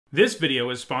This video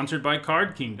is sponsored by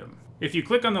Card Kingdom. If you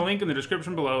click on the link in the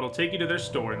description below, it'll take you to their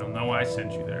store and they'll know I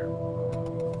sent you there.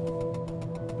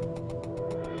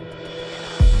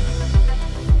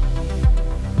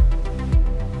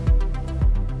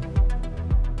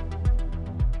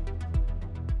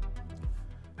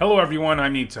 Hello everyone,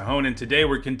 I'm Ikoria, and today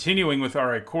we're continuing with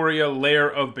our Ikoria Lair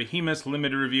of Behemoths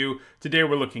limited review. Today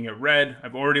we're looking at red.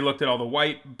 I've already looked at all the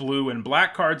white, blue, and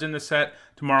black cards in the set.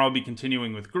 Tomorrow I'll be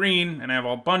continuing with green, and I have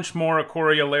a bunch more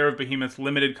Ikoria Lair of Behemoths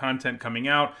limited content coming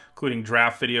out, including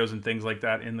draft videos and things like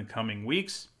that in the coming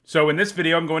weeks. So in this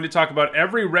video, I'm going to talk about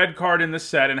every red card in the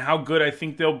set and how good I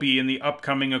think they'll be in the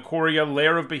upcoming Ikoria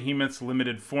Lair of Behemoths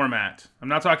limited format. I'm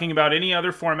not talking about any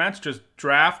other formats, just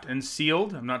draft and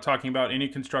sealed. I'm not talking about any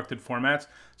constructed formats,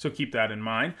 so keep that in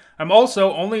mind. I'm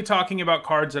also only talking about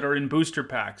cards that are in booster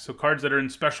packs, so cards that are in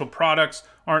special products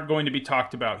aren't going to be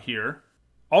talked about here.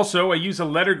 Also, I use a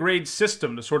letter grade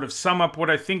system to sort of sum up what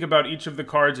I think about each of the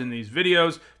cards in these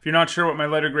videos. If you're not sure what my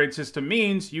letter grade system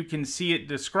means, you can see it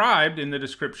described in the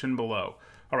description below.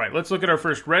 Alright, let's look at our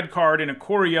first red card in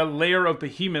Ikoria Lair of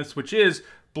Behemoths, which is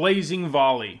Blazing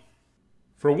Volley.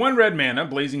 For 1 red mana,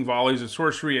 Blazing Volley is a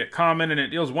sorcery at common, and it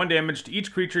deals 1 damage to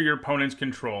each creature your opponents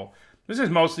control. This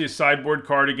is mostly a sideboard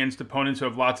card against opponents who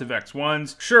have lots of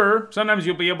X1s. Sure, sometimes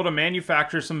you'll be able to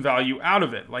manufacture some value out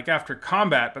of it, like after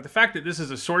combat, but the fact that this is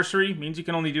a sorcery means you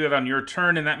can only do that on your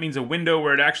turn, and that means a window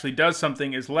where it actually does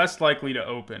something is less likely to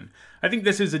open. I think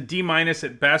this is a D-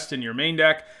 at best in your main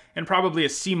deck, and probably a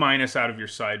C- out of your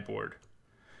sideboard.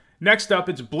 Next up,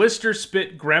 it's Blister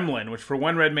Spit Gremlin, which for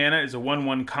 1 red mana is a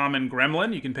 1/1 common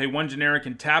gremlin. You can pay 1 generic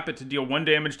and tap it to deal 1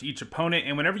 damage to each opponent,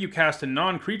 and whenever you cast a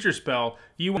non-creature spell,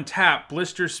 you untap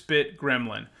Blister Spit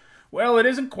Gremlin. Well, it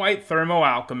isn't quite Thermo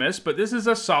Alchemist, but this is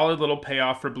a solid little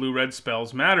payoff for blue-red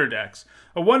spells matter decks.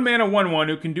 A 1 mana 1/1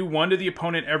 who can do 1 to the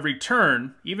opponent every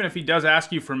turn, even if he does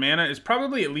ask you for mana, is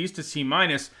probably at least a C-.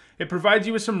 It provides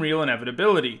you with some real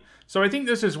inevitability. So I think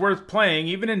this is worth playing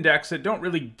even in decks that don't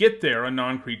really get there on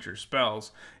non-creature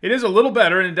spells. It is a little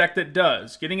better in a deck that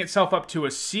does, getting itself up to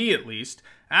a C at least.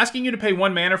 Asking you to pay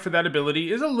 1 mana for that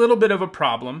ability is a little bit of a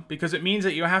problem, because it means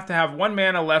that you have to have 1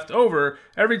 mana left over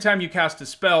every time you cast a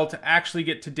spell to actually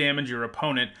get to damage your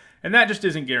opponent, and that just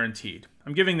isn't guaranteed.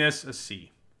 I'm giving this a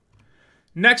C.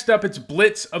 Next up, it's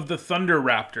Blitz of the Thunder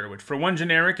Raptor, which for 1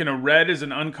 generic and a red is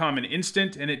an uncommon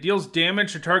instant, and it deals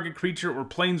damage to target creature or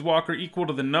planeswalker equal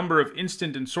to the number of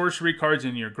instant and sorcery cards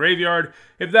in your graveyard.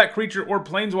 If that creature or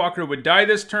planeswalker would die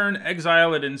this turn,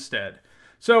 exile it instead.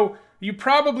 So, you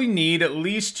probably need at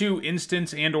least 2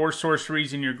 instants and or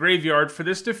sorceries in your graveyard for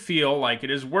this to feel like it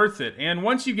is worth it, and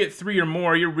once you get 3 or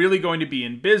more, you're really going to be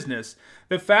in business.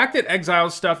 The fact that exile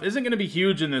stuff isn't going to be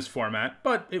huge in this format,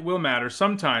 but it will matter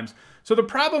sometimes. So the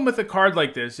problem with a card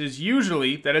like this is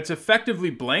usually that it's effectively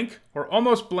blank, or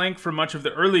almost blank for much of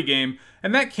the early game,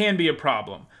 and that can be a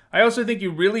problem. I also think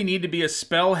you really need to be a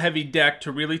spell-heavy deck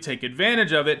to really take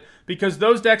advantage of it, because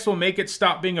those decks will make it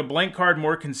stop being a blank card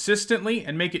more consistently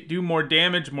and make it do more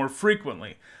damage more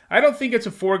frequently. I don't think it's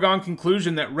a foregone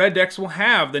conclusion that red decks will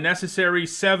have the necessary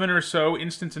 7 or so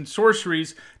instants and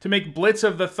sorceries to make Blitz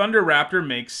of the Thunder Raptor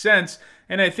make sense,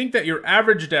 and I think that your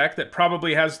average deck that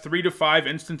probably has 3 to 5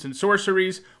 instants and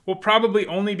sorceries will probably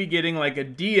only be getting like a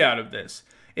D out of this.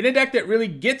 In a deck that really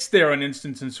gets there on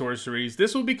instants and sorceries,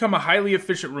 this will become a highly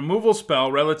efficient removal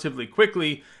spell relatively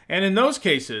quickly, and in those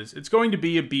cases, it's going to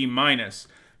be a B-.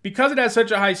 Because it has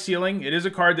such a high ceiling, it is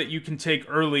a card that you can take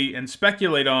early and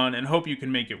speculate on and hope you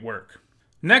can make it work.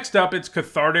 Next up, it's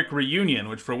Cathartic Reunion,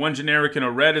 which for 1 generic and a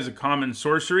red is a common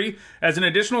sorcery. As an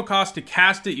additional cost to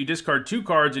cast it, you discard 2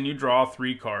 cards and you draw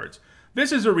 3 cards.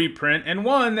 This is a reprint, and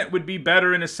one that would be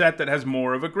better in a set that has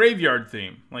more of a graveyard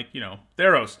theme, like,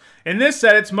 Theros. In this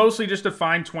set, it's mostly just a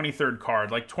fine 23rd card,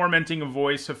 like Tormenting a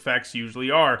Voice effects usually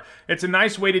are. It's a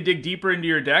nice way to dig deeper into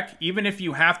your deck, even if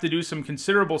you have to do some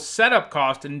considerable setup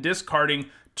cost in discarding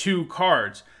 2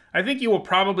 cards. I think you will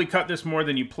probably cut this more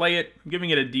than you play it. I'm giving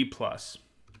it a D+.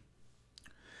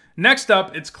 Next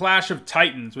up, it's Clash of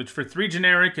Titans, which for 3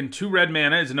 generic and 2 red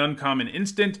mana is an uncommon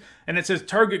instant, and it says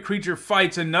target creature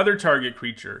fights another target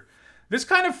creature. This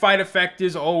kind of fight effect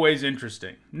is always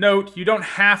interesting. Note, you don't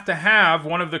have to have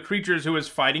one of the creatures who is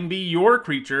fighting be your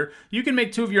creature. You can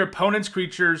make 2 of your opponent's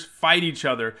creatures fight each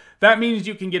other. That means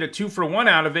you can get a 2-for-1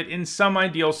 out of it in some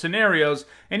ideal scenarios,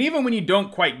 and even when you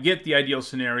don't quite get the ideal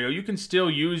scenario, you can still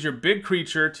use your big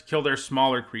creature to kill their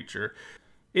smaller creature.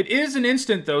 It is an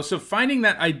instant though, so finding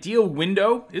that ideal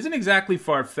window isn't exactly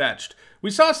far-fetched.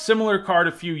 We saw a similar card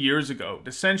a few years ago,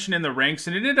 Dissension in the Ranks,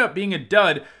 and it ended up being a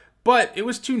dud, but it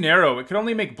was too narrow. It could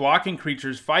only make blocking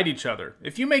creatures fight each other.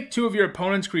 If you make 2 of your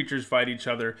opponent's creatures fight each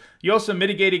other, you also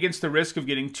mitigate against the risk of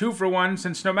getting 2 for 1,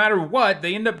 since no matter what,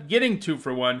 they end up getting 2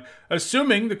 for 1,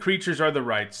 assuming the creatures are the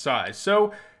right size.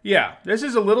 So, yeah, this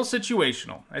is a little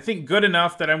situational. I think good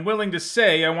enough that I'm willing to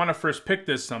say I want to first pick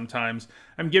this sometimes.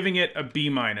 I'm giving it a B-.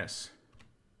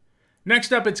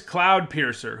 Next up, it's Cloud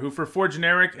Piercer, who for 4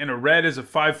 generic and a red is a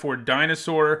 5/4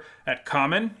 dinosaur at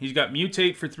common. He's got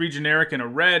Mutate for 3 generic and a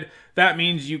red. That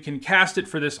means you can cast it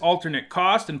for this alternate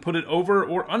cost and put it over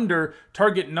or under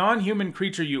target non-human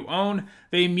creature you own.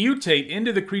 They mutate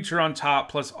into the creature on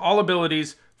top, plus all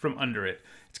abilities from under it.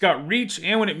 It's got reach,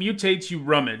 and when it mutates, you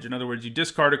rummage. In other words, you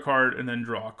discard a card and then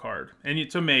draw a card. And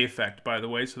it's a May effect, by the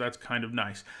way, so that's kind of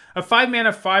nice. A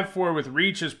 5-mana 5/4 with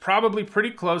reach is probably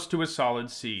pretty close to a solid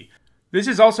C. This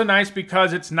is also nice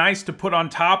because it's nice to put on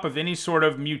top of any sort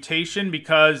of mutation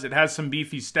because it has some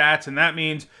beefy stats, and that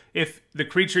means if the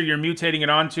creature you're mutating it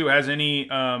onto has any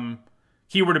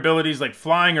keyword abilities like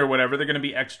flying or whatever, they're going to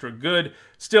be extra good.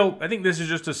 Still, I think this is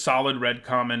just a solid red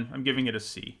common. I'm giving it a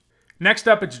C. Next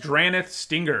up, it's Dranith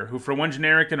Stinger, who for 1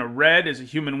 generic and a red is a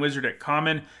human wizard at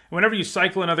common. And whenever you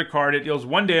cycle another card, it deals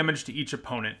 1 damage to each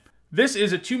opponent. This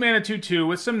is a 2-mana 2/2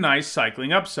 with some nice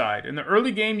cycling upside. In the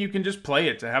early game, you can just play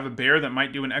it to have a bear that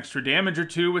might do an extra damage or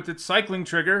 2 with its cycling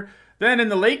trigger. Then in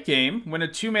the late game, when a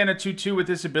 2-mana 2/2 with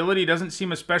this ability doesn't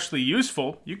seem especially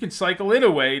useful, you can cycle it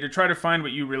away to try to find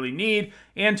what you really need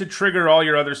and to trigger all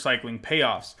your other cycling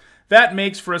payoffs. That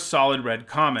makes for a solid red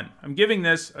common. I'm giving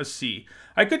this a C.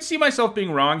 I could see myself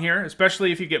being wrong here,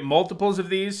 especially if you get multiples of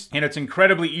these, and it's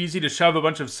incredibly easy to shove a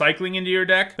bunch of cycling into your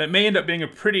deck. That may end up being a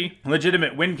pretty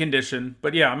legitimate win condition,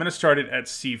 but yeah, I'm going to start it at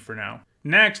C for now.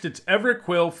 Next, it's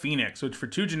Everquill Phoenix, which for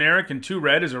 2 generic and 2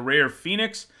 red is a rare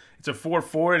Phoenix. It's a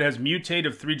 4/4, it has Mutate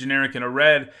of 3 generic and a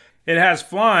red. It has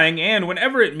flying, and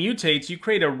whenever it mutates, you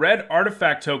create a red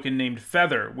artifact token named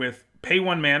Feather with pay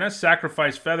 1 mana,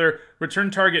 sacrifice Feather,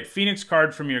 return target Phoenix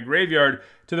card from your graveyard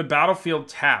to the battlefield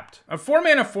tapped. A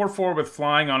 4-mana 4/4 with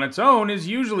flying on its own is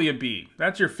usually a B.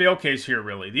 That's your fail case here,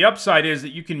 really. The upside is that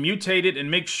you can mutate it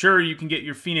and make sure you can get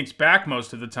your Phoenix back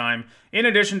most of the time, in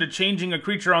addition to changing a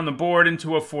creature on the board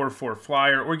into a 4/4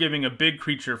 flyer or giving a big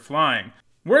creature flying.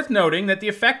 Worth noting that the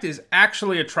effect is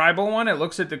actually a tribal one. It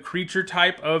looks at the creature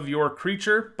type of your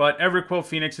creature, but Everquill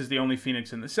Phoenix is the only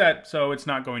Phoenix in the set, so it's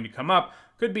not going to come up.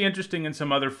 Could be interesting in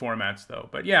some other formats, though.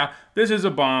 But yeah, this is a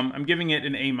bomb. I'm giving it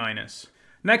an A-.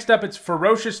 Next up, it's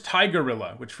Ferocious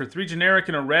Tigerilla, which for 3 generic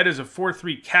and a red is a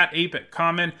 4/3 cat ape at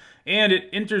common, and it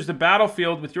enters the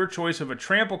battlefield with your choice of a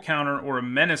trample counter or a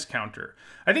menace counter.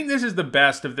 I think this is the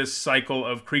best of this cycle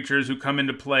of creatures who come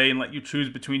into play and let you choose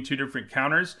between 2 different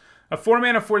counters. A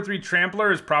 4-mana 4/3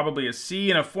 Trampler is probably a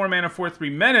C, and a 4-mana 4/3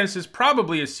 Menace is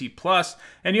probably a C+,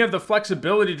 and you have the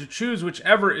flexibility to choose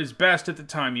whichever is best at the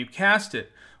time you cast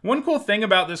it. One cool thing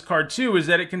about this card, too, is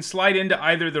that it can slide into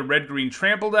either the red-green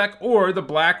Trample deck or the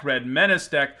black-red Menace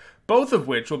deck, both of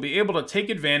which will be able to take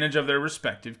advantage of their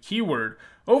respective keyword.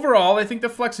 Overall, I think the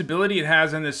flexibility it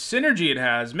has and the synergy it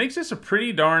has makes this a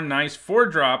pretty darn nice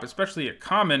 4-drop, especially at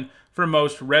common, for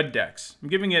most red decks. I'm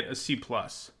giving it a C+.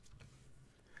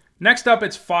 Next up,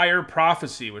 it's Fire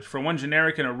Prophecy, which for 1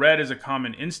 generic and a red is a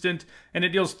common instant, and it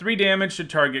deals 3 damage to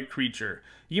target creature.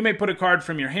 You may put a card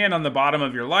from your hand on the bottom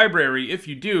of your library. If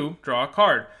you do, draw a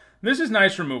card. This is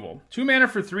nice removal. 2 mana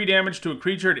for 3 damage to a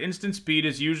creature at instant speed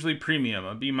is usually premium,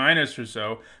 a B- or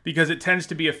so, because it tends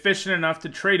to be efficient enough to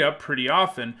trade up pretty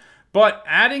often. But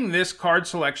adding this card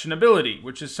selection ability,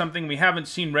 which is something we haven't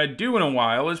seen red do in a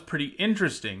while, is pretty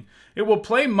interesting. It will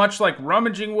play much like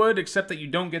Rummaging would, except that you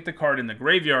don't get the card in the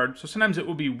graveyard, so sometimes it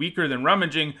will be weaker than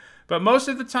Rummaging, but most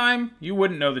of the time, you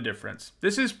wouldn't know the difference.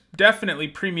 This is definitely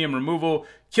premium removal,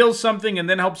 kills something and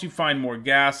then helps you find more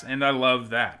gas, and I love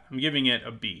that. I'm giving it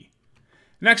a B.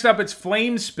 Next up, it's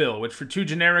Flame Spill, which for 2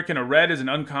 generic and a red is an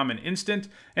uncommon instant,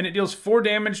 and it deals 4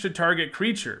 damage to target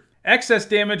creature. Excess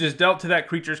damage is dealt to that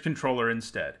creature's controller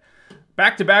instead.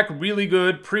 Back-to-back really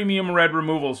good premium red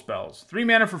removal spells. 3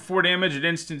 mana for 4 damage at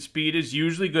instant speed is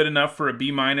usually good enough for a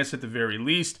B- at the very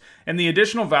least, and the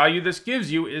additional value this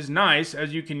gives you is nice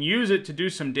as you can use it to do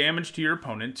some damage to your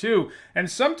opponent too, and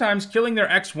sometimes killing their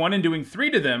X1 and doing 3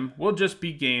 to them will just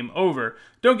be game over.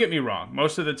 Don't get me wrong,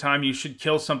 most of the time you should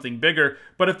kill something bigger,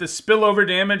 but if the spillover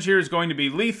damage here is going to be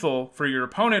lethal for your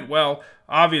opponent, well,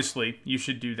 obviously you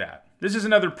should do that. This is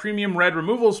another premium red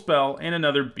removal spell and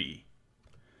another B.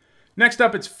 Next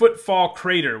up, it's Footfall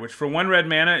Crater, which for 1 red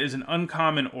mana is an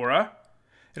uncommon aura.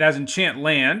 It has Enchant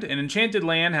Land, and Enchanted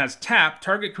Land has tap,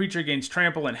 target creature gains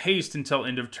trample and haste until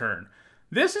end of turn.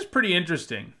 This is pretty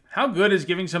interesting. How good is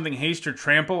giving something haste or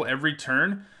trample every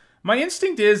turn? My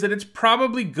instinct is that it's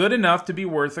probably good enough to be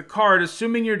worth a card,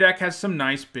 assuming your deck has some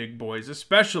nice big boys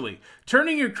especially.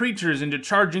 Turning your creatures into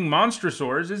charging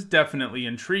monstrosaurs is definitely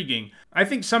intriguing. I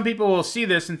think some people will see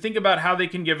this and think about how they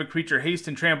can give a creature haste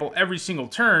and trample every single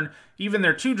turn, even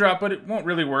their 2-drop, but it won't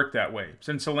really work that way,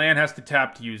 since a land has to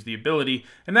tap to use the ability,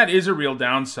 and that is a real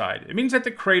downside. It means that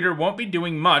the Crater won't be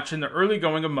doing much in the early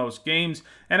going of most games,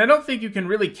 and I don't think you can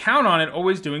really count on it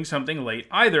always doing something late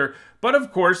either, but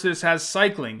of course this has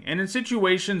cycling, and in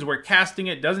situations where casting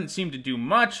it doesn't seem to do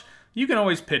much, you can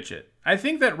always pitch it. I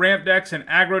think that ramp decks and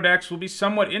aggro decks will be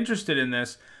somewhat interested in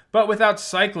this, but without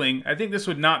cycling, I think this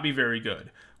would not be very good.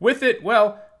 With it,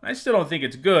 well, I still don't think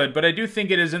it's good, but I do think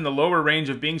it is in the lower range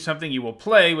of being something you will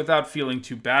play without feeling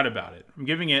too bad about it. I'm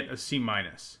giving it a C-.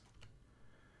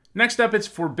 Next up, it's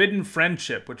Forbidden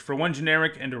Friendship, which for 1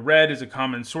 generic and a red is a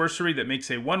common sorcery that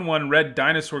makes a 1/1 red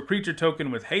dinosaur creature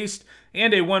token with haste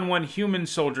and a 1/1 human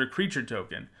soldier creature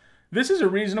token. This is a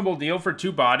reasonable deal for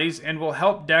 2 bodies and will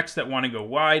help decks that want to go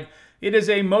wide. It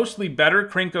is a mostly better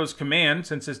Krenko's Command,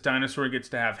 since this dinosaur gets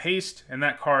to have haste, and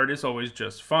that card is always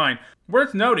just fine.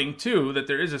 Worth noting, too, that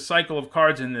there is a cycle of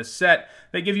cards in this set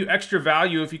that give you extra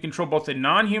value if you control both a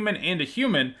non-human and a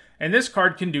human, and this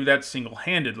card can do that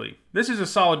single-handedly. This is a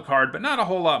solid card, but not a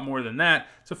whole lot more than that.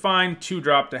 It's a fine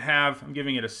 2-drop to have. I'm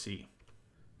giving it a C.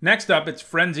 Next up, it's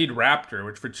Frenzied Raptor,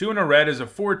 which for 2 and a red is a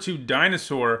 4/2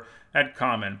 dinosaur at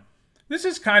common. This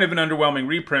is kind of an underwhelming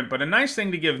reprint, but a nice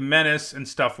thing to give menace and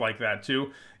stuff like that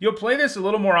too. You'll play this a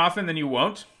little more often than you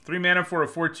won't. 3 mana for a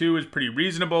 4/2 is pretty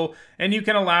reasonable, and you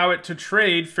can allow it to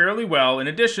trade fairly well in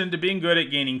addition to being good at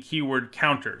gaining keyword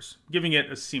counters, giving it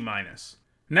a C-.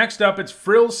 Next up, it's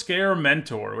Frill Scare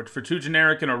Mentor, which for 2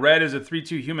 generic and a red is a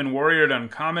 3/2 human warrior at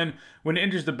uncommon. When it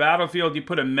enters the battlefield, you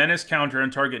put a menace counter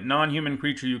on target non-human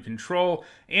creature you control,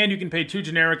 and you can pay 2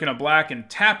 generic and a black and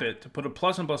tap it to put a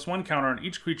 +1/+1 counter on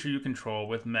each creature you control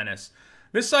with menace.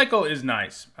 This cycle is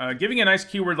nice. Giving a nice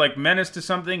keyword like menace to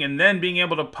something and then being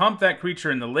able to pump that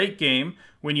creature in the late game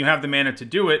when you have the mana to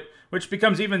do it, which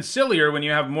becomes even sillier when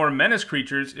you have more menace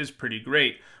creatures, is pretty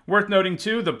great. Worth noting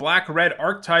too, the black-red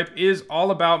archetype is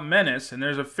all about menace, and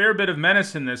there's a fair bit of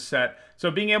menace in this set, so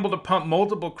being able to pump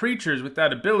multiple creatures with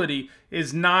that ability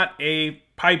is not a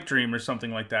pipe dream or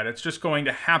something like that. It's just going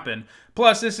to happen.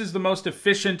 Plus, this is the most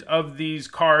efficient of these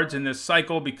cards in this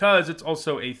cycle because it's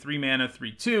also a 3 mana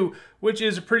 3/2, which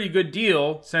is a pretty good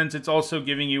deal since it's also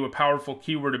giving you a powerful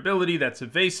keyword ability that's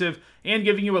evasive and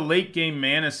giving you a late game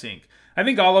mana sink. I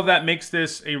think all of that makes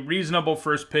this a reasonable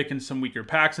first pick in some weaker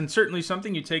packs, and certainly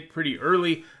something you take pretty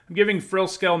early. I'm giving Frill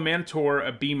Scale Mentor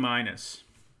a B-.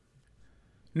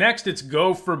 Next, it's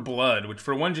Go for Blood, which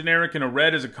for 1 generic and a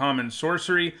red is a common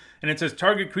sorcery, and it says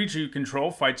target creature you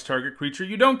control fights target creature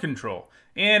you don't control,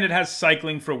 and it has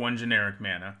cycling for 1 generic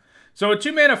mana. So a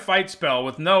 2 mana fight spell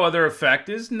with no other effect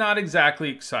is not exactly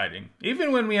exciting.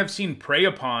 Even when we have seen Prey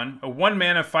Upon, a 1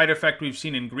 mana fight effect we've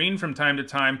seen in green from time to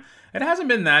time, it hasn't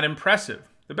been that impressive.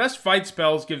 The best fight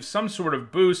spells give some sort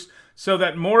of boost so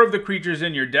that more of the creatures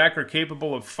in your deck are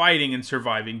capable of fighting and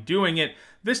surviving doing it.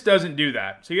 This doesn't do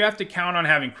that, so you have to count on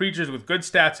having creatures with good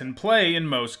stats in play in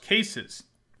most cases.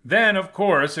 Then, of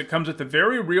course, it comes with the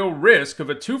very real risk of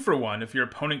a 2-for-1 if your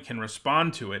opponent can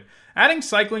respond to it. Adding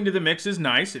cycling to the mix is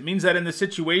nice. It means that in the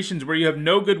situations where you have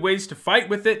no good ways to fight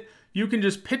with it, you can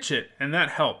just pitch it, and that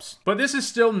helps. But this is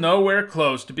still nowhere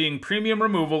close to being premium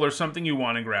removal or something you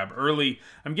want to grab early.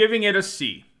 I'm giving it a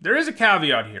C. There is a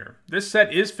caveat here. This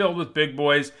set is filled with big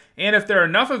boys, and if there are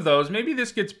enough of those, maybe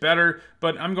this gets better,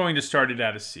 but I'm going to start it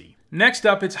at a C. Next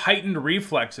up, it's Heightened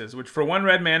Reflexes, which for 1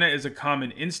 red mana is a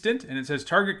common instant, and it says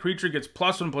target creature gets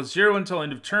 +1/+0 until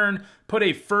end of turn, put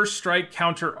a first strike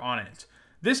counter on it.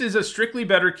 This is a strictly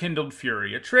better Kindled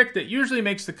Fury, a trick that usually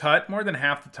makes the cut more than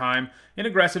half the time in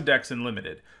aggressive decks and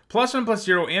limited.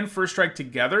 +1/+0 and First Strike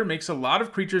together makes a lot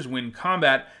of creatures win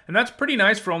combat, and that's pretty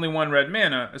nice for only 1 red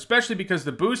mana, especially because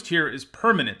the boost here is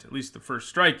permanent, at least the First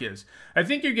Strike is. I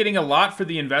think you're getting a lot for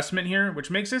the investment here,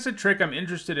 which makes this a trick I'm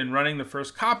interested in running the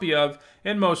first copy of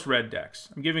in most red decks.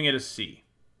 I'm giving it a C.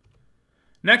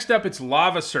 Next up, it's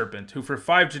Lava Serpent, who for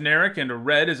 5 generic and a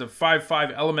red is a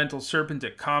 5/5 elemental serpent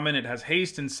at common. It has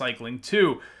haste and cycling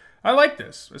too. I like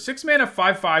this. A 6 mana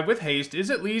 5/5 with haste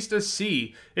is at least a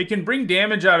C. It can bring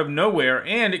damage out of nowhere,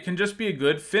 and it can just be a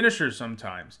good finisher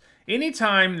sometimes.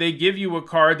 Anytime they give you a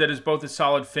card that is both a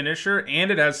solid finisher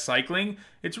and it has cycling,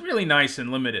 it's really nice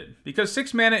and limited. Because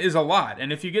 6 mana is a lot,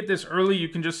 and if you get this early, you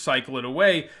can just cycle it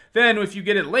away. Then, if you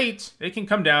get it late, it can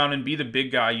come down and be the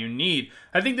big guy you need.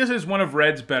 I think this is one of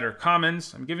Red's better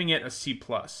commons. I'm giving it a C+.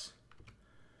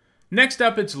 Next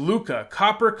up, it's Luca,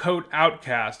 Copper Coat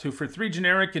Outcast, who for 3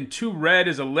 generic and 2 red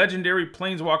is a legendary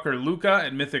Planeswalker Luca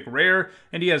at Mythic Rare,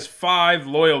 and he has 5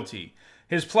 loyalty.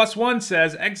 His +1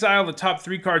 says, exile the top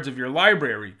 3 cards of your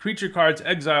library. Creature cards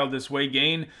exiled this way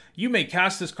gain. You may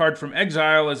cast this card from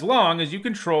exile as long as you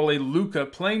control a Luca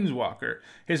Planeswalker.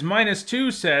 His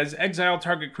 -2 says, exile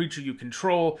target creature you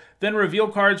control, then reveal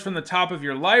cards from the top of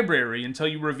your library until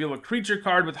you reveal a creature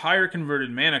card with higher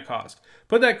converted mana cost.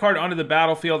 Put that card onto the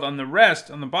battlefield on the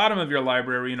rest on the bottom of your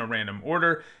library in a random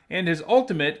order. And his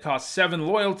ultimate costs 7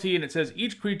 loyalty, and it says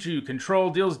each creature you control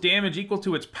deals damage equal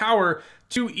to its power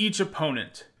to each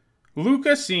opponent.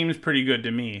 Luca seems pretty good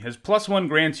to me. His +1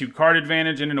 grants you card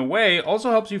advantage and in a way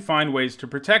also helps you find ways to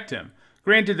protect him.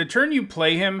 Granted, the turn you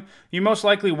play him, you most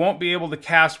likely won't be able to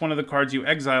cast one of the cards you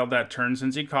exiled that turn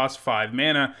since he costs 5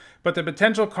 mana, but the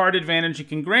potential card advantage he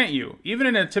can grant you, even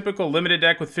in a typical limited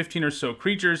deck with 15 or so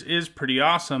creatures, is pretty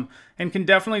awesome and can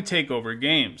definitely take over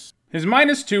games. His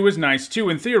 -2 is nice too,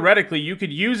 and theoretically you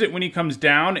could use it when he comes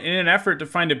down in an effort to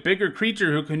find a bigger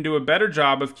creature who can do a better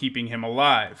job of keeping him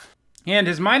alive. And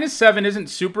his -7 isn't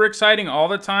super exciting all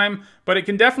the time, but it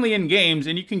can definitely end games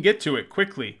and you can get to it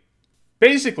quickly.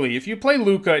 Basically, if you play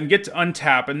Luca and get to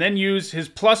untap and then use his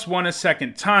 +1 a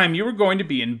second time, you are going to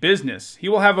be in business. He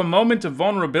will have a moment of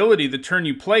vulnerability the turn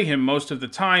you play him most of the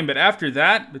time, but after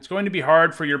that, it's going to be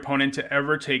hard for your opponent to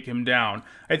ever take him down.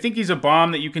 I think he's a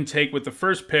bomb that you can take with the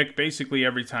first pick basically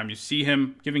every time you see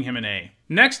him, giving him an A.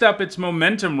 Next up, it's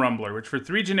Momentum Rumbler, which for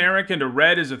 3 generic and a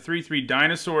red is a 3/3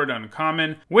 dinosaur at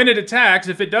uncommon. When it attacks,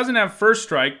 if it doesn't have first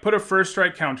strike, put a first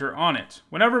strike counter on it.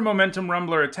 Whenever Momentum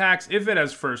Rumbler attacks, if it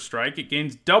has first strike, it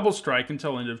gains double strike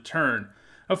until end of turn.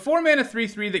 A 4-mana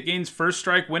 3/3 that gains first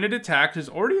strike when it attacks is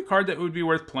already a card that would be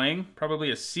worth playing, probably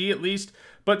a C at least,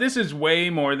 but this is way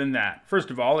more than that.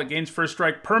 First of all, it gains first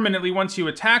strike permanently once you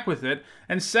attack with it,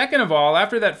 and second of all,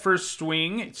 after that first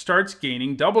swing, it starts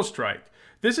gaining double strike.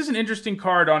 This is an interesting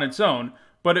card on its own,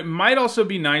 but it might also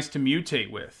be nice to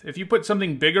mutate with. If you put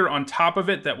something bigger on top of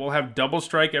it that will have double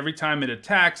strike every time it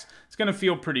attacks, it's going to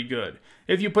feel pretty good.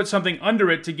 If you put something under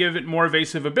it to give it more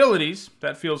evasive abilities,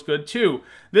 that feels good too.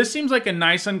 This seems like a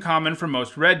nice uncommon for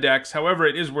most red decks, however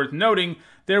it is worth noting,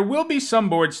 there will be some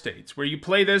board states where you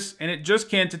play this and it just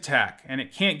can't attack, and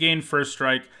it can't gain first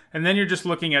strike, and then you're just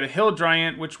looking at a hill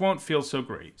giant, which won't feel so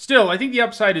great. Still, I think the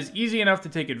upside is easy enough to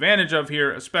take advantage of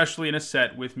here, especially in a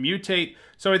set with Mutate,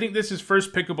 so I think this is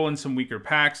first pickable in some weaker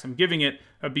packs. I'm giving it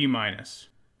a B-.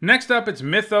 Next up, it's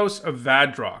Mythos of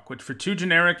Vadrok, which for 2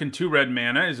 generic and 2 red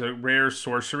mana is a rare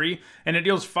sorcery, and it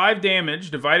deals 5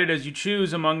 damage, divided as you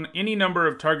choose among any number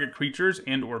of target creatures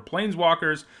and or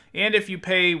planeswalkers, and if you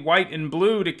pay white and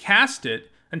blue to cast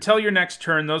it, until your next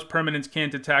turn, those permanents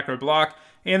can't attack or block,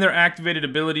 and their activated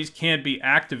abilities can't be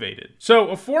activated. So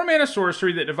a 4-mana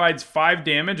sorcery that divides 5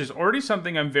 damage is already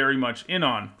something I'm very much in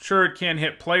on. Sure, it can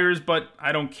hit players, but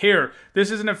I don't care.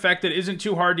 This is an effect that isn't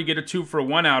too hard to get a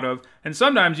 2-for-1 out of, and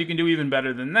sometimes you can do even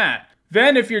better than that.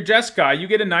 Then, if you're Jeskai, you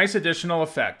get a nice additional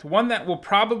effect, one that will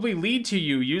probably lead to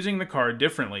you using the card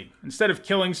differently. Instead of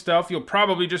killing stuff, you'll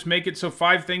probably just make it so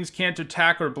 5 things can't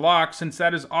attack or block, since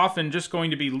that is often just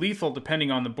going to be lethal depending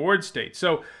on the board state.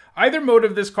 So either mode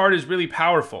of this card is really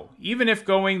powerful, even if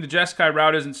going the Jeskai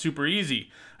route isn't super easy.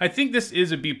 I think this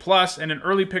is a B+ and an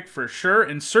early pick for sure,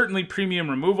 and certainly premium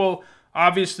removal.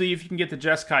 Obviously, if you can get the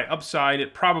Jeskai upside,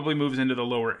 it probably moves into the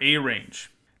lower A range.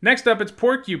 Next up, it's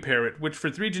Porcupine Parrot, which for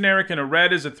 3 generic and a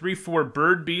red is a 3/4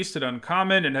 bird beast at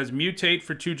uncommon and has Mutate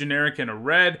for 2 generic and a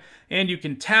red, and you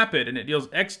can tap it and it deals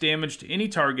X damage to any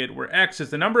target, where X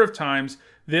is the number of times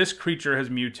this creature has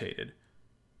mutated.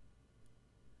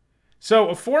 So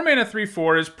a 4-mana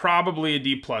 3/4 is probably a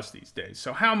D+ these days.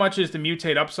 So how much is the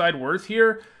Mutate upside worth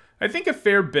here? I think a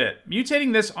fair bit.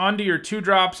 Mutating this onto your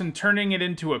 2-drops and turning it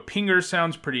into a pinger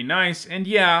sounds pretty nice, and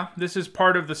yeah, this is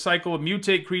part of the cycle of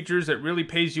Mutate creatures that really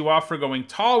pays you off for going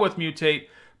tall with Mutate,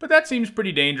 but that seems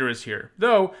pretty dangerous here.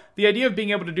 Though, the idea of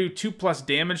being able to do 2+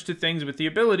 damage to things with the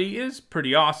ability is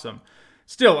pretty awesome.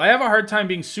 Still, I have a hard time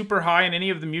being super high on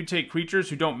any of the Mutate creatures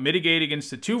who don't mitigate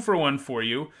against a 2-for-1 for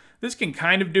you. This can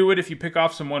kind of do it if you pick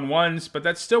off some 1/1s, but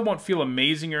that still won't feel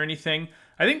amazing or anything.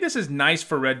 I think this is nice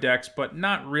for red decks, but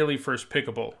not really first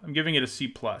pickable. I'm giving it a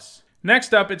C+.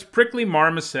 Next up, it's Prickly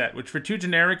Marmoset, which for 2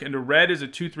 generic and a red is a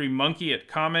 2/3 monkey at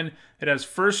common. It has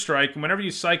first strike, and whenever you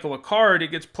cycle a card,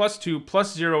 it gets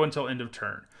 +2/+0 until end of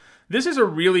turn. This is a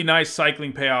really nice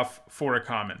cycling payoff for a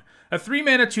common. A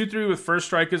 3-mana 2/3 with first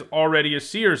strike is already a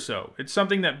C or so. It's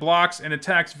something that blocks and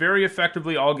attacks very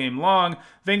effectively all game long,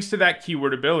 thanks to that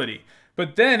keyword ability.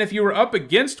 But then, if you were up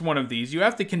against one of these, you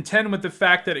have to contend with the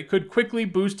fact that it could quickly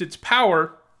boost its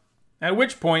power, at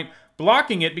which point,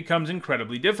 blocking it becomes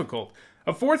incredibly difficult.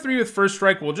 A 4-3 with First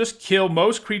Strike will just kill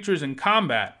most creatures in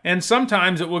combat, and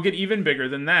sometimes it will get even bigger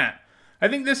than that. I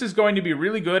think this is going to be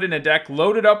really good in a deck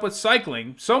loaded up with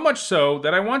cycling, so much so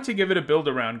that I want to give it a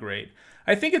build-around grade.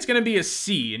 I think it's going to be a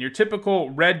C in your typical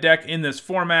red deck in this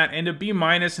format, and a B- in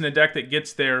a deck that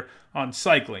gets there on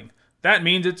cycling. That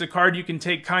means it's a card you can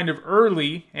take kind of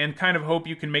early, and kind of hope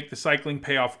you can make the cycling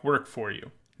payoff work for you.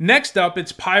 Next up,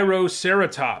 it's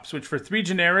Pyroceratops, which for 3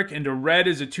 generic and a red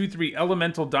is a 2-3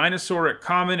 elemental dinosaur at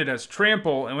common. It has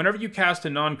trample, and whenever you cast a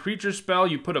non-creature spell,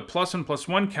 you put a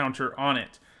 +1/+1 counter on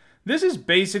it. This is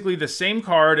basically the same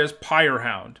card as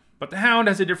Pyrehound, but the Hound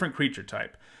has a different creature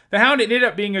type. The Hound ended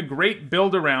up being a great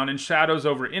build-around in Shadows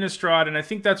over Innistrad, and I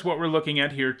think that's what we're looking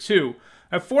at here too.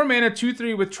 A 4-mana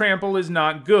 2-3 with trample is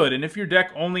not good, and if your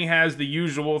deck only has the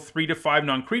usual 3 to 5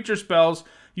 non-creature spells,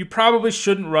 you probably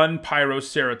shouldn't run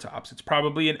Pyroceratops. It's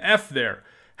probably an F there.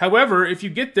 However, if you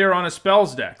get there on a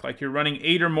spells deck, like you're running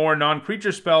 8 or more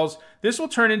non-creature spells, this will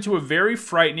turn into a very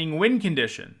frightening win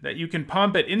condition that you can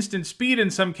pump at instant speed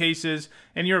in some cases,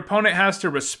 and your opponent has to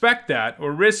respect that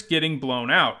or risk getting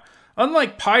blown out.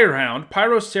 Unlike Pyrehound,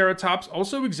 Pyroceratops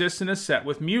also exists in a set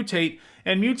with Mutate,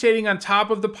 and mutating on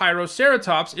top of the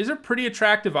Pyroceratops is a pretty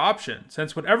attractive option,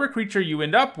 since whatever creature you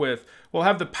end up with will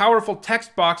have the powerful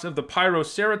text box of the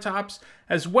Pyroceratops,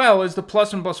 as well as the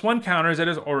 +1/+1 counters it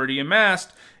has already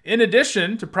amassed, in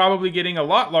addition to probably getting a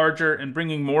lot larger and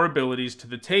bringing more abilities to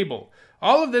the table.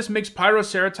 All of this makes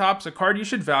Pyroceratops a card you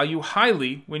should value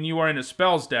highly when you are in a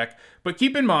spells deck, but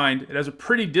keep in mind it has a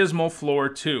pretty dismal floor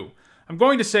too. I'm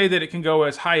going to say that it can go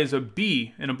as high as a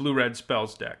B in a blue-red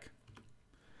spells deck.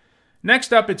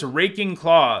 Next up, it's Raking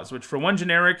Claws, which for 1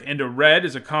 generic and a red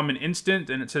is a common instant,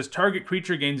 and it says target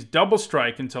creature gains double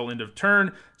strike until end of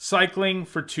turn, cycling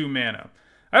for 2 mana.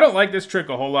 I don't like this trick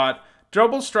a whole lot.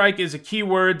 Double strike is a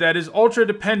keyword that is ultra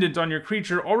dependent on your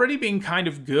creature already being kind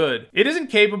of good. It isn't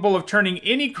capable of turning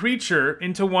any creature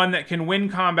into one that can win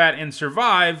combat and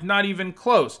survive, not even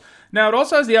close. Now, it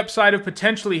also has the upside of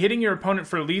potentially hitting your opponent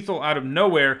for lethal out of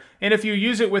nowhere, and if you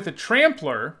use it with a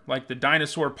trampler, like the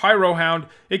Dinosaur Pyrohound,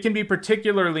 it can be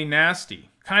particularly nasty.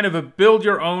 Kind of a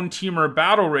build-your-own Temur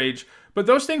Battle Rage, but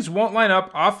those things won't line up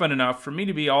often enough for me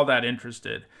to be all that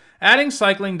interested. Adding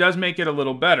cycling does make it a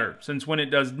little better, since when it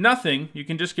does nothing, you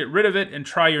can just get rid of it and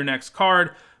try your next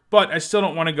card, but I still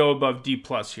don't want to go above D+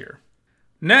 here.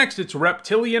 Next, it's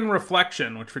Reptilian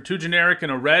Reflection, which for 2 generic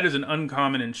and a red is an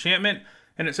uncommon enchantment,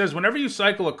 and it says whenever you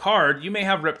cycle a card, you may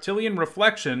have Reptilian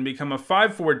Reflection become a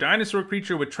 5/4 dinosaur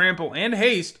creature with trample and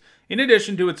haste, in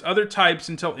addition to its other types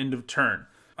until end of turn.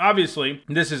 Obviously,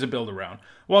 this is a build-around.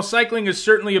 While cycling is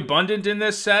certainly abundant in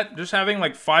this set, just having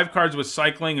like 5 cards with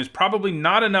cycling is probably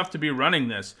not enough to be running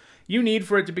this. You need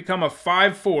for it to become a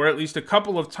 5/4 at least a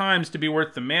couple of times to be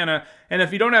worth the mana, and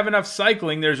if you don't have enough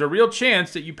cycling, there's a real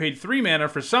chance that you paid 3 mana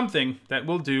for something that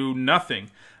will do nothing.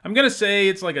 I'm going to say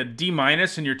it's like a D-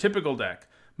 in your typical deck.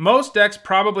 Most decks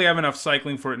probably have enough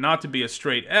cycling for it not to be a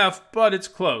straight F, but it's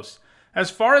close. As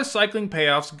far as cycling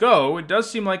payoffs go, it does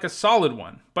seem like a solid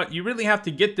one, but you really have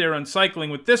to get there on cycling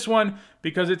with this one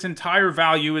because its entire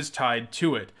value is tied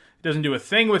to it. It doesn't do a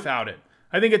thing without it.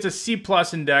 I think it's a C+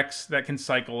 in decks that can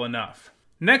cycle enough.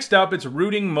 Next up, it's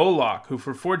Rooting Moloch, who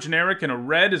for 4 generic and a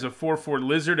red is a 4/4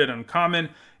 lizard at uncommon,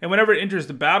 and whenever it enters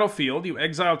the battlefield, you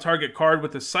exile target card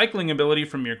with a cycling ability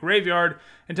from your graveyard.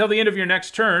 Until the end of your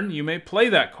next turn, you may play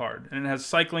that card, and it has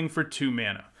cycling for 2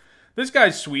 mana. This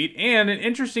guy's sweet, and an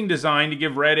interesting design to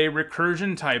give red a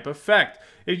recursion type effect.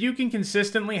 If you can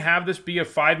consistently have this be a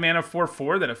 5 mana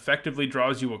 4/4 that effectively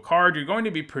draws you a card, you're going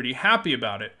to be pretty happy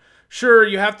about it. Sure,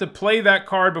 you have to play that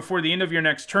card before the end of your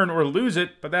next turn or lose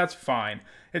it, but that's fine.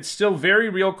 It's still very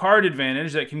real card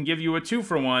advantage that can give you a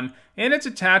 2-for-1, and it's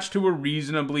attached to a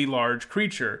reasonably large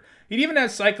creature. It even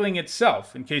has cycling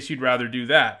itself, in case you'd rather do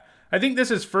that. I think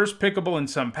this is first pickable in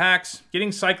some packs.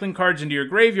 Getting cycling cards into your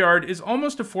graveyard is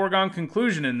almost a foregone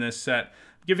conclusion in this set,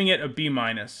 giving it a B-.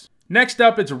 Next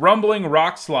up, it's Rumbling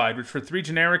Rockslide, which for 3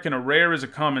 generic and a rare is a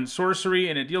common sorcery,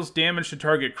 and it deals damage to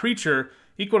target creature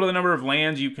equal to the number of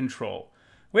lands you control.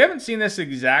 We haven't seen this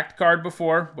exact card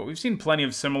before, but we've seen plenty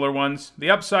of similar ones.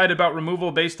 The upside about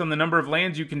removal based on the number of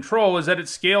lands you control is that it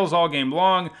scales all game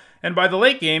long, and by the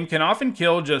late game can often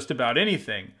kill just about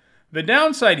anything. The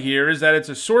downside here is that it's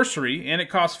a sorcery, and it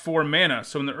costs 4 mana,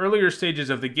 so in the earlier stages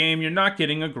of the game, you're not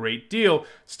getting a great deal.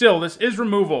 Still, this is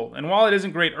removal, and while it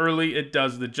isn't great early, it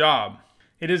does the job.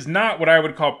 It is not what I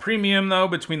would call premium, though,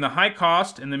 between the high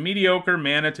cost and the mediocre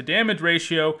mana to damage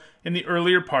ratio in the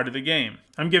earlier part of the game.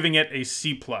 I'm giving it a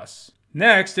C+.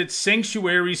 Next, it's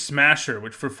Sanctuary Smasher,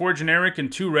 which for 4 generic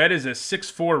and 2 red is a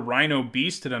 6/4 Rhino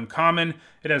Beast at uncommon.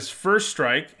 It has First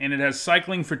Strike, and it has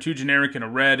cycling for 2 generic and a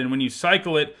red, and when you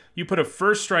cycle it, you put a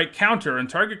First Strike counter on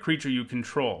target creature you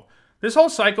control. This whole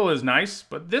cycle is nice,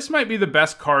 but this might be the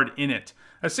best card in it.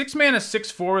 A 6-mana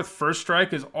 6/4 with First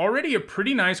Strike is already a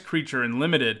pretty nice creature in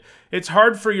Limited. It's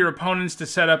hard for your opponents to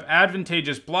set up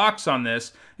advantageous blocks on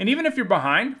this, and even if you're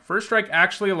behind, First Strike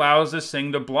actually allows this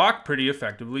thing to block pretty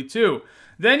effectively too.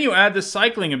 Then you add the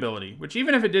cycling ability, which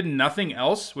even if it did nothing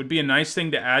else, would be a nice thing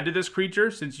to add to this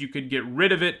creature, since you could get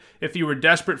rid of it if you were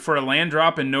desperate for a land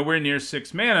drop and nowhere near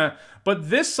 6 mana, but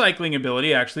this cycling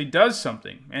ability actually does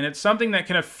something, and it's something that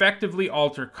can effectively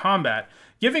alter combat.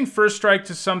 Giving First Strike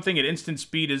to something at instant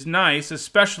speed is nice,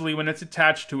 especially when it's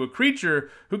attached to a creature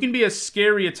who can be a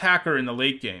scary attacker in the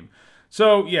late game.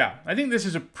 So yeah, I think this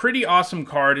is a pretty awesome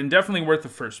card and definitely worth the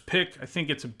first pick. I think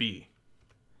it's a B.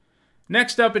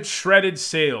 Next up, it's Shredded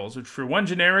Sails, which for 1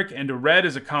 generic and a red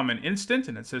is a common instant,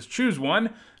 and it says choose one,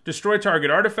 destroy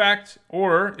target artifact,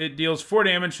 or it deals 4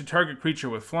 damage to target creature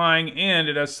with flying, and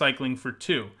it has cycling for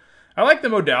 2. I like the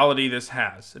modality this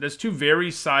has. It has 2 very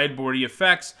sideboardy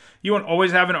effects. You won't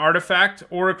always have an artifact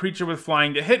or a creature with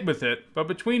flying to hit with it, but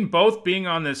between both being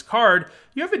on this card,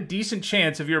 you have a decent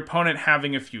chance of your opponent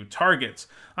having a few targets.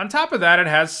 On top of that, it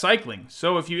has cycling,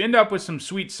 so if you end up with some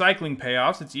sweet cycling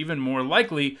payoffs, it's even more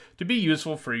likely to be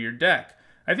useful for your deck.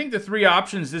 I think the 3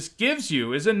 options this gives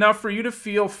you is enough for you to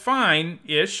feel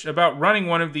fine-ish about running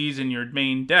one of these in your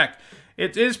main deck.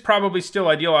 It is probably still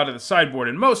ideal out of the sideboard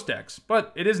in most decks,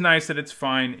 but it is nice that it's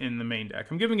fine in the main deck.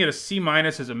 I'm giving it a C-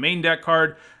 as a main deck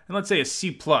card, and let's say a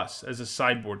C+ as a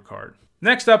sideboard card.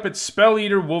 Next up, it's Spell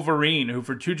Eater Wolverine, who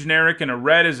for 2 generic and a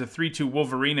red is a 3/2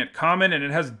 Wolverine at common, and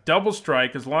it has double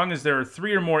strike as long as there are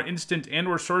 3 or more instant and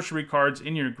or sorcery cards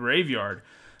in your graveyard.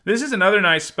 This is another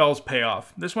nice spells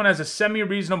payoff. This one has a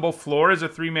semi-reasonable floor as a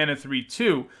 3-mana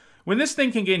 3/2. When this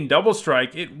thing can gain double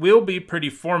strike, it will be pretty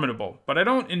formidable, but I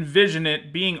don't envision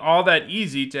it being all that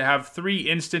easy to have 3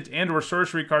 instant and or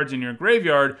sorcery cards in your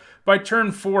graveyard by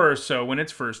turn 4 or so when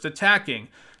it's first attacking.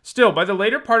 Still, by the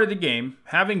later part of the game,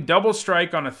 having double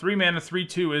strike on a 3-mana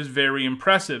 3/2 is very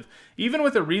impressive. Even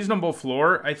with a reasonable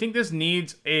floor, I think this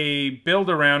needs a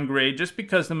build-around grade just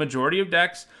because the majority of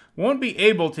decks won't be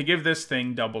able to give this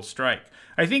thing double strike.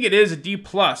 I think it is a D+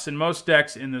 in most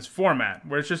decks in this format,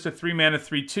 where it's just a 3-mana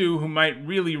 3/2 who might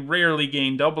really rarely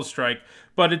gain double strike,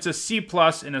 but it's a C+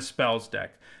 in a spells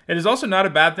deck. It is also not a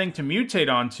bad thing to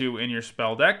mutate onto in your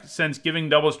spell deck, since giving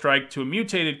double strike to a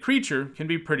mutated creature can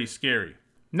be pretty scary.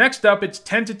 Next up, it's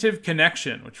Tentative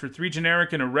Connection, which for 3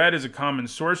 generic and a red is a common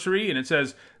sorcery, and it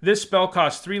says, this spell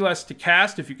costs 3 less to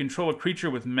cast if you control a creature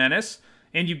with menace,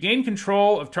 and you gain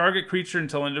control of target creature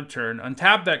until end of turn,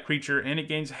 untap that creature, and it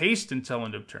gains haste until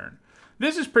end of turn.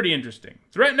 This is pretty interesting.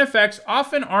 Threatened effects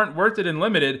often aren't worth it in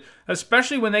Limited,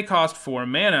 especially when they cost 4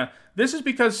 mana. This is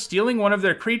because stealing one of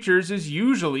their creatures is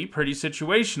usually pretty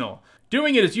situational.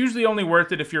 Doing it is usually only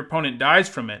worth it if your opponent dies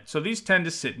from it, so these tend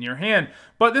to sit in your hand.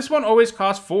 But this one always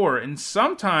costs 4, and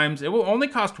sometimes it will only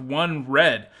cost 1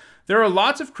 red. There are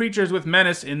lots of creatures with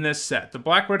menace in this set. The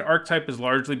black-red archetype is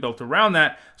largely built around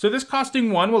that, so this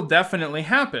costing 1 will definitely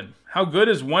happen. How good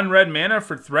is 1 red mana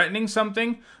for threatening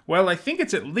something? Well, I think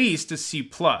it's at least a C+.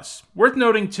 Worth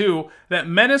noting too, that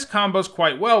menace combos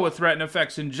quite well with threatened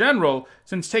effects in general,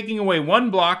 since taking away 1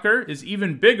 blocker is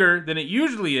even bigger than it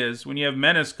usually is when you have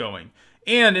menace going.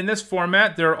 And in this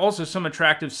format, there are also some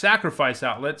attractive sacrifice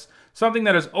outlets, something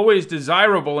that is always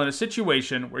desirable in a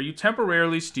situation where you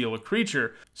temporarily steal a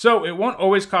creature. So it won't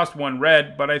always cost 1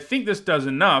 red, but I think this does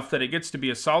enough that it gets to be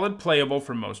a solid playable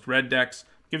for most red decks,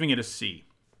 giving it a C.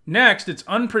 Next, it's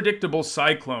Unpredictable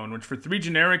Cyclone, which for 3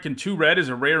 generic and 2 red is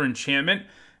a rare enchantment,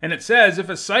 and it says if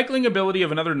a cycling ability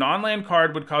of another non-land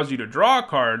card would cause you to draw a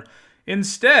card,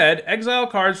 instead, exile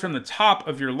cards from the top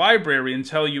of your library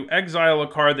until you exile a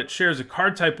card that shares a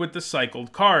card type with the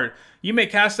cycled card. You may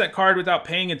cast that card without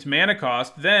paying its mana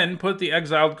cost, then put the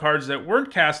exiled cards that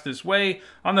weren't cast this way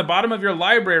on the bottom of your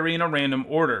library in a random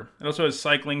order. It also has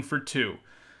cycling for 2.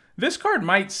 This card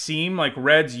might seem like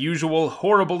Red's usual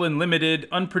horrible and limited,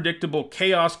 unpredictable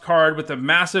chaos card with a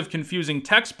massive confusing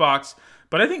text box,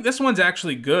 but I think this one's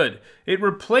actually good. It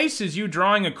replaces you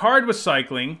drawing a card with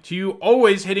cycling to you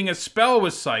always hitting a spell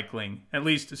with cycling, at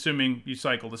least assuming you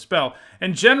cycle the spell,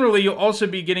 and generally you'll also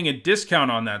be getting a discount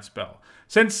on that spell,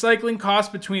 since cycling costs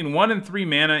between 1 and 3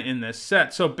 mana in this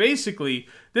set. So basically,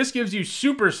 this gives you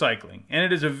super cycling, and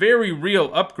it is a very real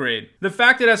upgrade. The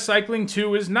fact it has cycling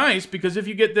too is nice, because if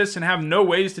you get this and have no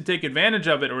ways to take advantage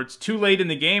of it, or it's too late in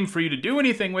the game for you to do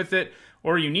anything with it,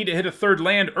 or you need to hit a third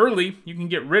land early, you can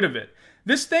get rid of it.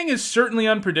 This thing is certainly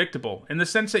unpredictable, in the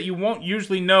sense that you won't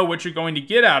usually know what you're going to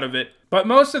get out of it, but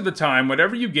most of the time,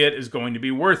 whatever you get is going to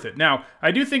be worth it. Now, I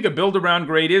do think a build-around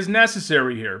grade is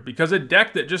necessary here, because a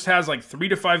deck that just has like 3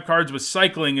 to 5 cards with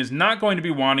cycling is not going to be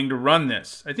wanting to run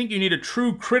this. I think you need a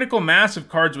true critical mass of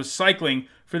cards with cycling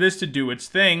for this to do its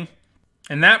thing,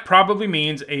 and that probably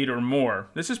means 8 or more.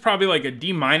 This is probably like a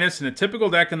D- in a typical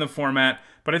deck in the format,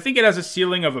 but I think it has a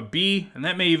ceiling of a B, and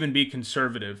that may even be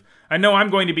conservative. I know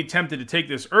I'm going to be tempted to take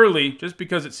this early, just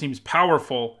because it seems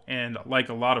powerful and like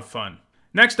a lot of fun.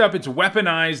 Next up, it's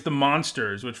Weaponize the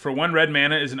Monsters, which for 1 red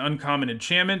mana is an uncommon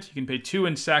enchantment. You can pay 2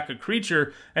 and sack a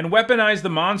creature, and Weaponize the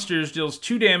Monsters deals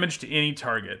 2 damage to any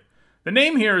target. The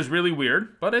name here is really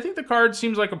weird, but I think the card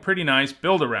seems like a pretty nice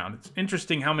build-around. It's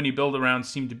interesting how many build-arounds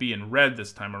seem to be in red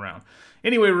this time around.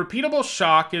 Anyway, Repeatable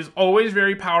Shock is always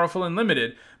very powerful and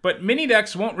limited, but mini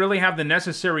decks won't really have the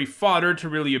necessary fodder to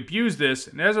really abuse this,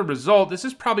 and as a result, this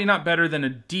is probably not better than a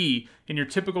D in your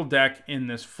typical deck in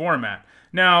this format.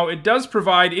 Now, it does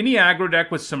provide any aggro deck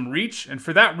with some reach, and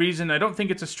for that reason, I don't think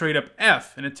it's a straight-up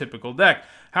F in a typical deck.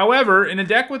 However, in a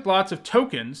deck with lots of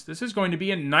tokens, this is going to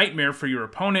be a nightmare for your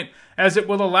opponent, as it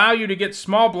will allow you to get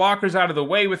small blockers out of the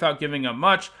way without giving up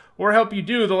much, or help you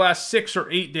do the last 6 or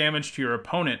 8 damage to your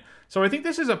opponent. So I think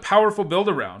this is a powerful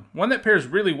build-around, one that pairs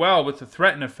really well with the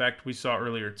Threaten effect we saw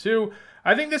earlier too.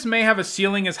 I think this may have a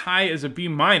ceiling as high as a B-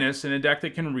 in a deck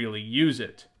that can really use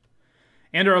it.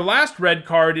 And our last red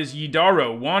card is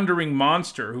Yidaro, Wandering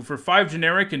Monster, who for 5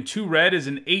 generic and 2 red is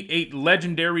an 8/8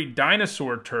 legendary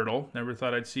dinosaur turtle. Never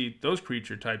thought I'd see those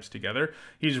creature types together.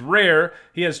 He's rare,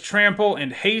 he has trample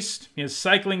and haste, he has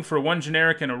cycling for 1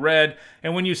 generic and a red,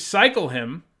 and when you cycle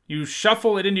him, you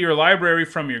shuffle it into your library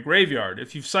from your graveyard.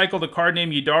 If you've cycled a card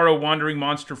named Yidaro Wandering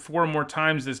Monster 4 or more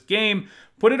times this game,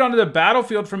 put it onto the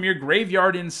battlefield from your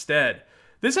graveyard instead.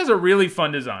 This has a really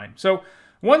fun design. So,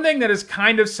 one thing that is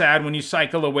kind of sad when you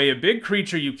cycle away a big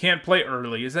creature you can't play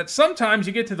early is that sometimes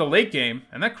you get to the late game,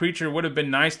 and that creature would have been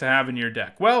nice to have in your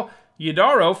deck. Well,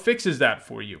 Yidaro fixes that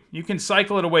for you. You can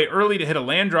cycle it away early to hit a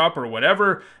land drop or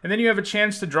whatever, and then you have a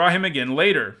chance to draw him again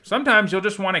later. Sometimes you'll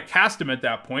just want to cast him at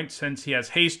that point, since he has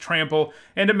haste, trample,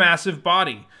 and a massive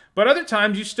body. But other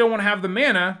times you still want to have the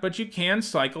mana, but you can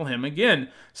cycle him again.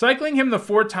 Cycling him the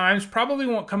 4 times probably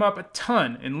won't come up a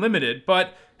ton in Limited,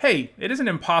 but hey, it isn't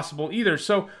impossible either.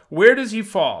 So where does he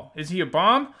fall? Is he a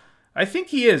bomb? I think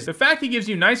he is. The fact he gives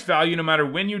you nice value no matter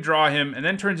when you draw him and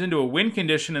then turns into a win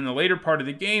condition in the later part of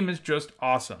the game is just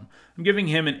awesome. I'm giving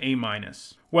him an A-.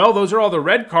 Well, those are all the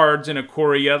red cards in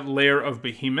Ikoria, Lair of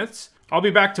Behemoths. I'll be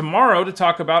back tomorrow to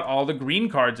talk about all the green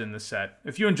cards in the set.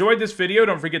 If you enjoyed this video,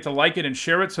 don't forget to like it and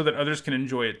share it so that others can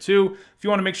enjoy it too. If you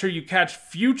want to make sure you catch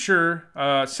future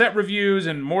set reviews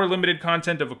and more limited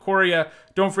content of Ikoria,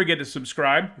 don't forget to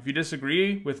subscribe. If you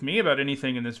disagree with me about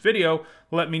anything in this video,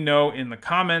 let me know in the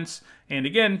comments. And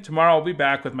again, tomorrow I'll be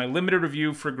back with my limited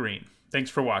review for green. Thanks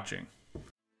for watching.